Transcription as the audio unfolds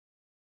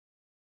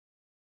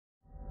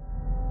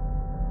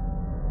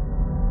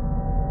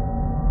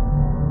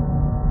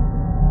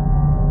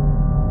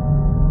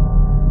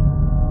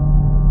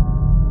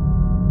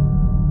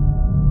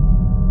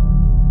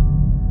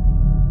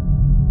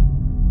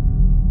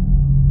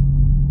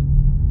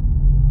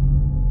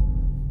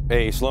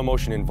A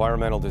slow-motion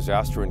environmental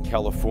disaster in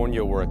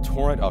California where a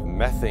torrent of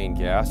methane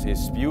gas is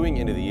spewing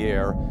into the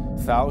air.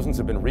 Thousands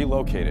have been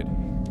relocated.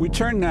 We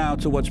turn now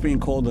to what's being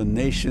called the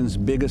nation's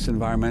biggest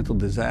environmental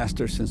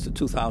disaster since the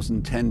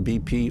 2010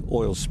 BP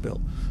oil spill.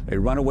 A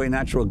runaway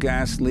natural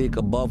gas leak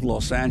above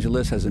Los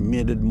Angeles has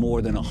emitted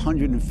more than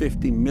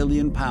 150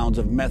 million pounds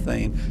of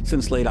methane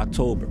since late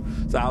October.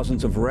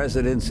 Thousands of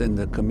residents in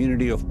the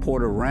community of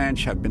Porter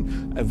Ranch have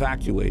been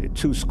evacuated.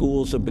 2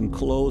 schools have been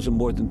closed and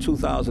more than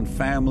 2,000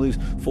 families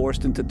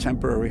forced into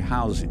temporary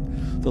housing.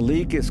 The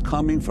leak is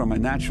coming from a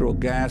natural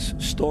gas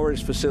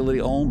storage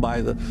facility owned by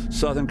the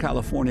Southern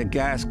California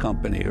Gas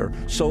Company, or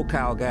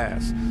SoCal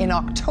Gas. In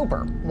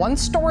October, one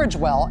storage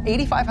well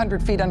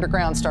 8,500 feet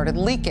underground started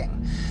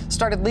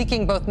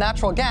leaking both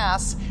natural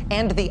gas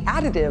and the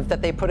additive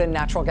that they put in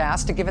natural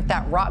gas to give it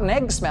that rotten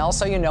egg smell,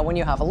 so you know when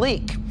you have a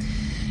leak.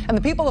 And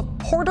the people of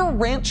Porter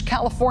Ranch,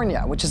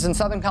 California, which is in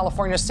Southern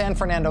California's San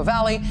Fernando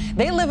Valley,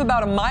 they live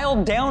about a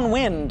mile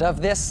downwind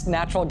of this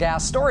natural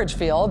gas storage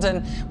field.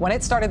 And when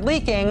it started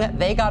leaking,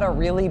 they got a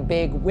really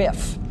big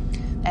whiff.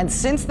 And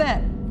since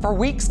then, for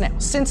weeks now,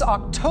 since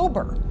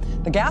October,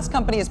 the gas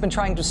company has been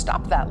trying to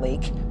stop that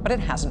leak, but it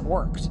hasn't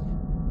worked.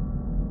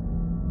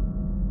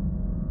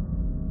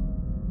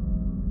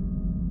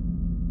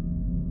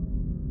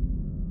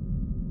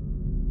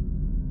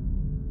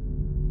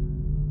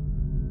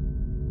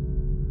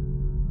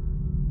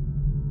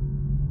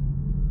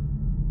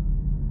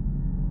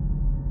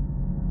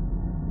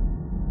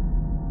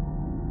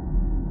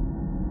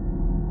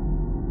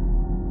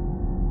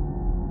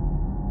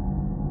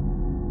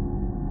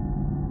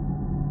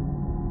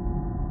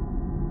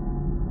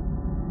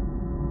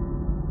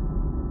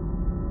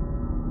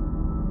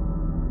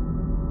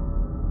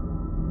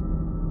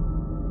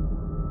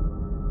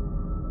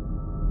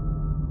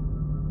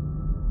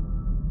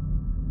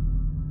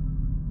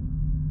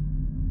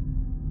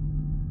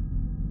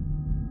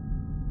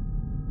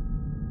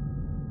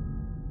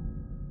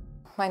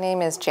 My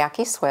name is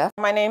Jackie Swift.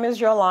 My name is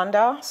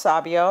Yolanda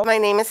Sabio. My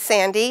name is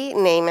Sandy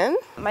Naiman.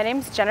 My name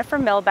is Jennifer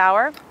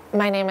Milbauer.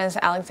 My name is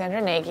Alexandra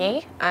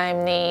Nagy.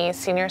 I'm the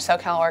Senior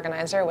SoCal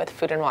Organizer with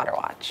Food and Water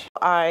Watch.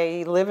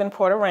 I live in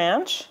Porter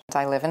Ranch.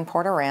 I live in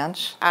Porter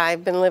Ranch.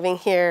 I've been living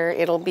here,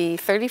 it'll be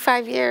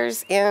 35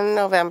 years in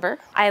November.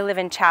 I live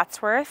in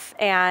Chatsworth,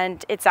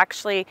 and it's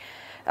actually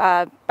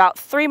about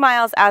 3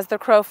 miles as the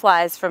crow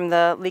flies from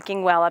the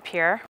leaking well up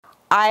here.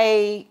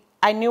 I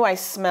knew I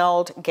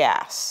smelled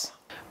gas.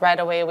 Right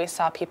away, we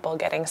saw people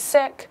getting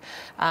sick,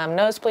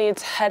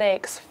 nosebleeds,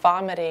 headaches,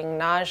 vomiting,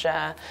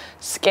 nausea,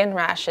 skin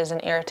rashes,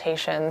 and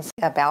irritations.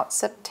 About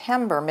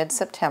September,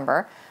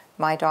 mid-September,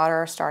 my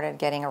daughter started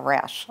getting a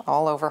rash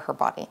all over her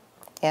body.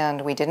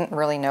 And we didn't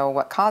really know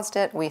what caused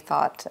it. We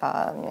thought,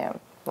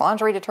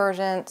 laundry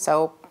detergent,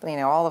 soap,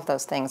 all of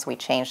those things. We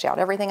changed out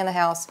everything in the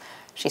house.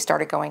 She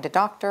started going to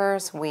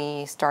doctors.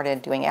 We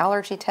started doing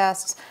allergy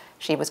tests.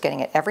 She was getting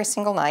it every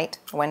single night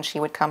when she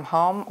would come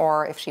home,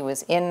 or if she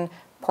was in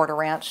Porter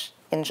Ranch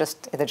in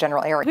just the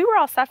general area. We were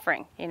all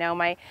suffering.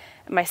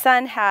 My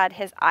son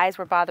his eyes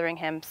were bothering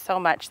him so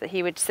much that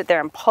he would sit there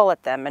and pull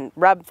at them and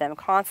rub them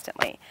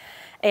constantly.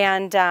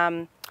 And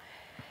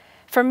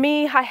for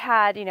me, I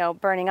had,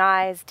 burning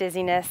eyes,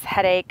 dizziness,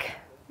 headache.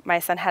 My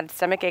son had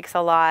stomach aches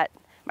a lot.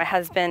 My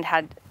husband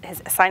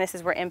his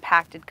sinuses were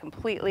impacted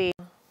completely.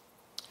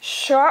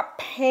 Sharp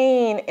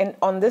pain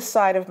on this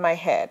side of my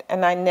head,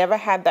 and I never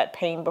had that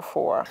pain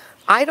before.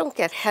 I don't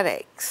get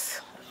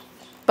headaches,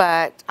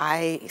 but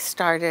I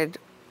started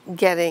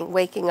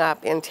waking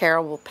up in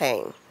terrible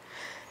pain.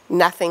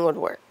 Nothing would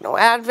work. No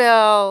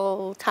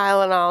Advil,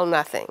 Tylenol,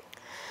 nothing.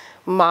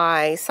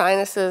 My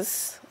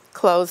sinuses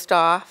closed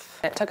off.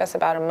 It took us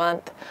about a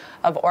month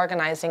of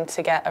organizing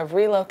to get a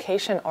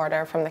relocation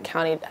order from the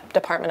County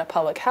Department of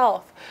Public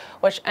Health,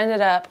 which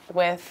ended up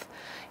with,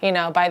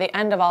 by the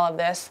end of all of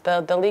this,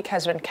 the leak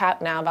has been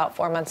capped now about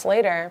 4 months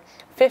later,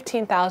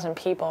 15,000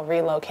 people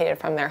relocated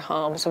from their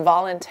homes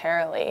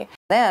voluntarily.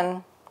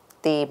 Then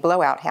the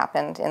blowout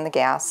happened in the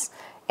gas,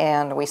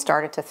 and we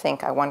started to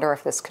think, I wonder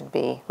if this could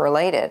be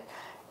related.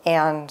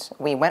 And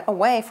we went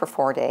away for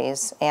 4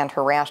 days, and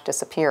her rash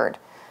disappeared.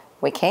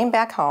 We came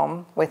back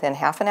home. Within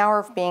half an hour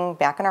of being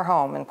back in our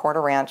home in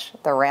Porter Ranch,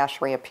 the rash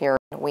reappeared.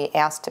 We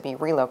asked to be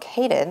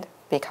relocated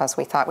because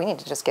we thought we need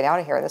to just get out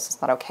of here. This is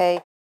not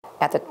okay.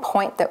 At the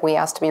point that we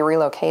asked to be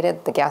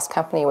relocated, the gas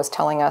company was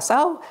telling us,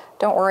 oh,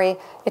 don't worry,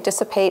 it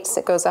dissipates,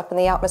 it goes up in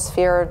the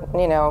atmosphere,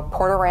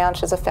 Porter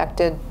Ranch is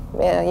affected,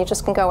 you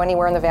just can go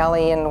anywhere in the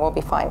valley and we'll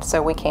be fine.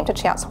 So we came to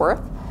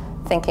Chatsworth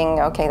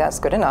thinking, okay, that's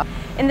good enough.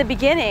 In the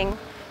beginning,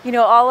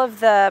 all of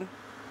the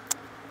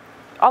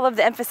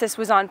emphasis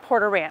was on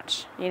Porter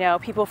Ranch.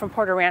 People from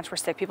Porter Ranch were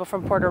sick, people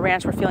from Porter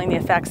Ranch were feeling the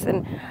effects,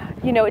 and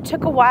it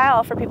took a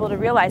while for people to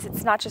realize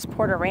it's not just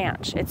Porter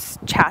Ranch, it's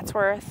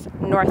Chatsworth,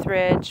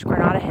 Northridge,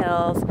 Granada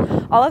Hills,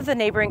 all of the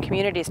neighboring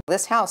communities.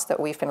 This house that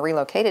we've been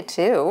relocated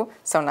to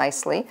so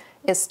nicely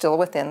is still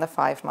within the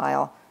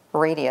 5-mile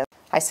radius.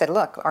 I said,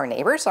 look, our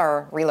neighbors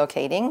are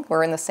relocating.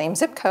 We're in the same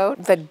zip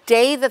code. The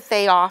day that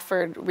they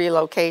offered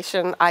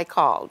relocation, I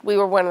called. We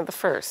were one of the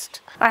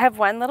first. I have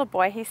one little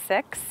boy, he's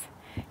 6.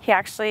 He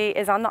actually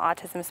is on the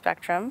autism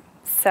spectrum.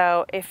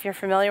 So if you're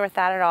familiar with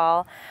that at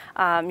all,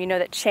 you know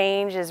that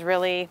change is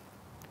really,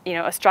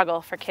 a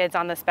struggle for kids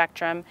on the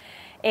spectrum.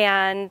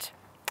 And,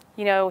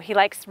 he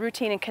likes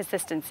routine and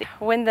consistency.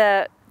 When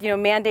the,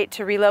 mandate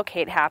to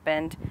relocate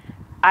happened,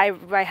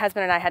 my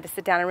husband and I had to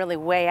sit down and really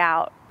weigh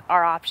out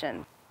our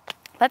options.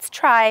 Let's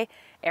try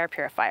air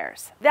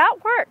purifiers.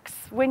 That works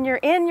when you're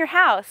in your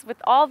house with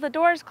all the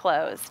doors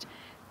closed,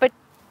 but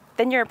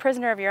then you're a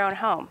prisoner of your own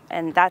home,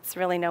 and that's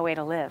really no way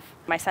to live.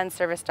 My son's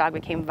service dog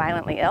became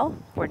violently ill.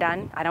 We're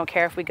done. I don't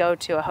care if we go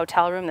to a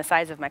hotel room the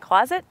size of my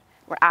closet.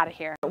 We're out of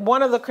here.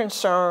 One of the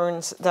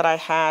concerns that I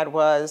had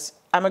was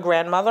I'm a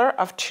grandmother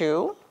of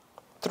 2,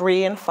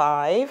 3 and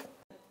 5.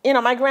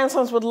 My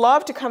grandsons would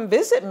love to come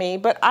visit me,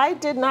 but I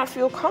did not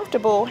feel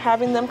comfortable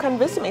having them come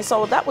visit me.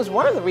 So that was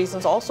one of the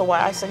reasons also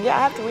why I said, yeah, I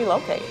have to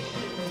relocate.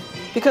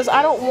 Because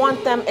I don't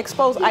want them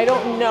exposed. I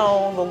don't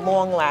know the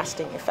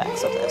long-lasting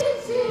effects of this.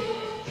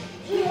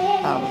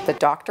 The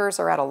doctors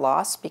are at a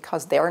loss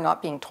because they're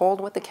not being told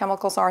what the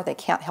chemicals are. They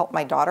can't help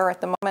my daughter at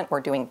the moment.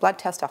 We're doing blood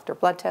test after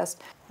blood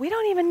test. We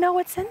don't even know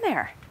what's in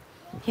there,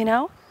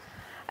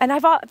 And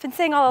I've been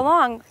saying all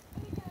along,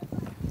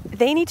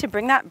 they need to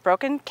bring that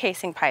broken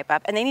casing pipe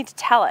up and they need to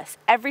tell us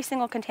every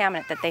single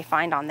contaminant that they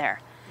find on there.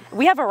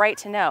 We have a right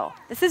to know.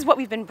 This is what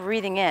we've been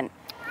breathing in.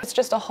 It's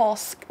just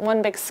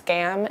one big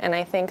scam, and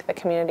I think the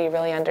community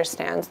really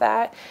understands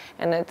that,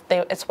 and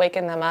it's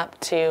waking them up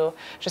to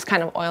just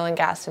kind of oil and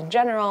gas in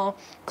general,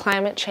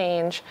 climate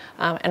change,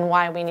 and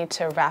why we need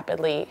to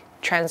rapidly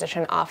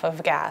transition off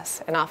of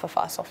gas and off of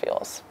fossil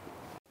fuels.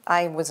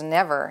 I was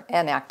never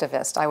an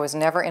activist. I was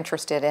never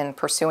interested in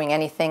pursuing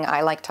anything. I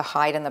like to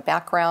hide in the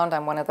background.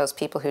 I'm one of those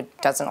people who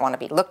doesn't want to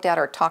be looked at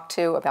or talked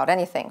to about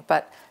anything,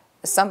 but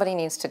somebody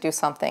needs to do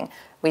something.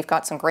 We've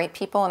got some great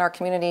people in our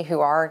community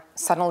who are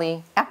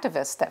suddenly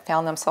activists that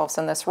found themselves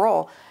in this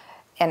role.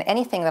 And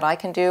anything that I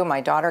can do, my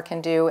daughter can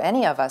do,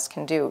 any of us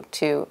can do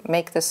to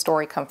make this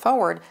story come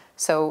forward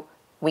so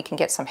we can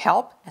get some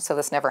help and so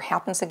this never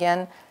happens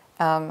again.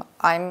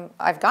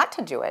 I've got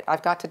to do it.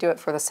 I've got to do it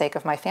for the sake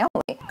of my family.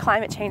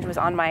 Climate change was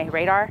on my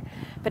radar,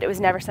 but it was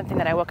never something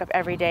that I woke up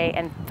every day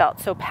and felt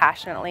so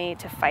passionately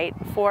to fight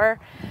for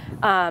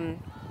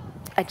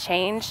a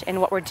change in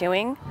what we're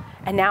doing.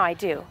 And now I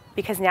do,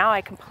 because now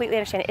I completely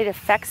understand it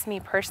affects me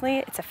personally.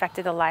 It's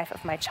affected the life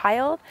of my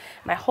child,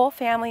 my whole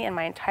family, and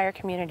my entire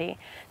community.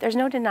 There's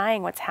no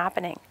denying what's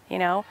happening,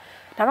 Not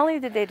only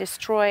did they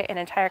destroy an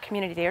entire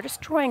community, they are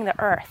destroying the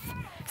earth.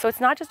 So it's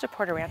not just a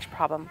Porter Ranch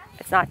problem.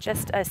 It's not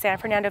just a San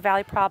Fernando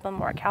Valley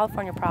problem or a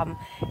California problem.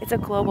 It's a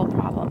global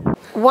problem.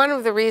 One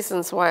of the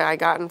reasons why I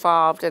got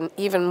involved, and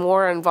even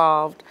more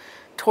involved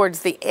towards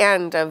the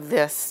end of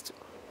this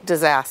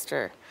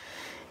disaster,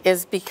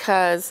 is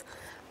because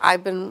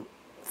I've been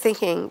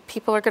thinking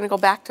people are going to go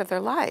back to their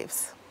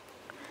lives.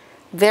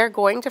 They're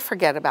going to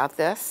forget about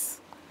this.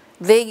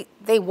 They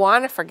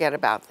want to forget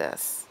about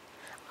this.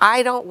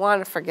 I don't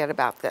want to forget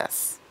about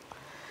this.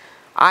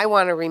 I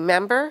want to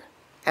remember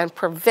and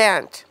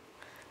prevent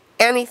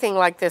anything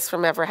like this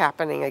from ever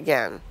happening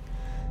again.